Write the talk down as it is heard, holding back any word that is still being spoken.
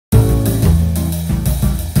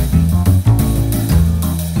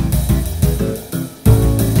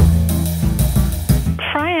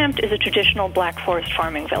Freiamt is a traditional black forest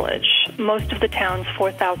farming village. Most of the town's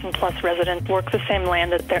 4,000-plus residents work the same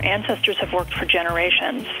land that their ancestors have worked for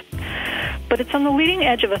generations. But it's on the leading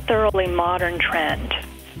edge of a thoroughly modern trend.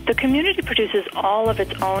 The community produces all of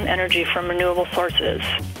its own energy from renewable sources,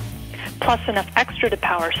 plus enough extra to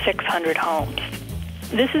power 600 homes.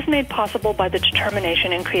 This is made possible by the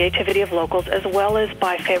determination and creativity of locals as well as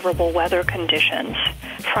by favorable weather conditions.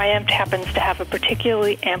 Freiamt happens to have a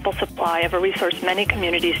particularly ample supply of a resource many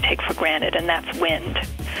communities take for granted, and that's wind.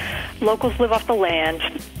 Locals live off the land,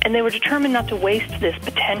 and they were determined not to waste this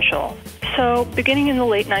potential. So, beginning in the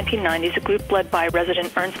late 1990s, a group led by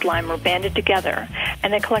resident Ernst Leimer banded together,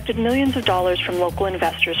 and they collected millions of dollars from local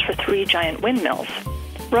investors for 3 giant windmills.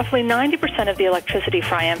 Roughly 90% of the electricity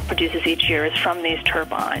Freiamt produces each year is from these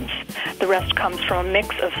turbines. The rest comes from a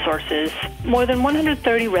mix of sources. More than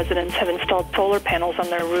 130 residents have installed solar panels on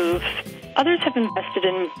their roofs. Others have invested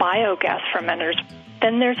in biogas fermenters.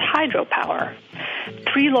 Then there's hydropower.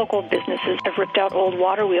 3 local businesses have ripped out old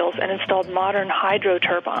water wheels and installed modern hydro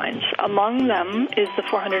turbines. Among them is the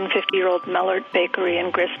 450-year-old Mellert bakery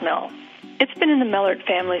and gristmill. It's been in the Mellert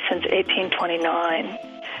family since 1829.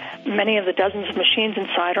 Many of the dozens of machines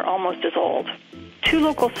inside are almost as old. 2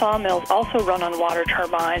 local sawmills also run on water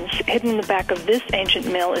turbines. Hidden in the back of this ancient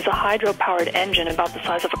mill is a hydro-powered engine about the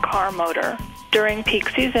size of a car motor. During peak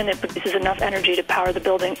season, it produces enough energy to power the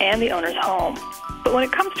building and the owner's home. But when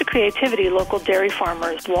it comes to creativity, local dairy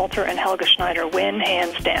farmers Walter and Helga Schneider win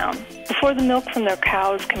hands down. Before the milk from their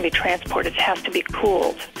cows can be transported, it has to be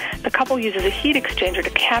cooled. The couple uses a heat exchanger to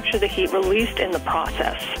capture the heat released in the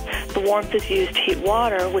process. The warmth is used to heat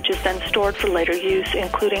water, which is then stored for later use,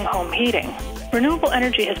 including home heating. Renewable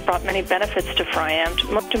energy has brought many benefits to Freiamt.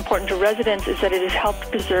 Most important to residents is that it has helped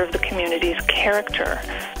preserve the community's character.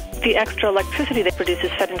 The extra electricity they produce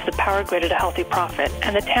is fed into the power grid at a healthy profit,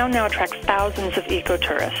 and the town now attracts thousands of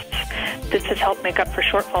eco-tourists. This has helped make up for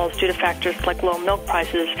shortfalls due to factors like low milk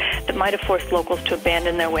prices that might have forced locals to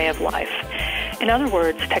abandon their way of life. In other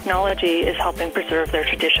words, technology is helping preserve their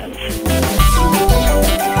traditions.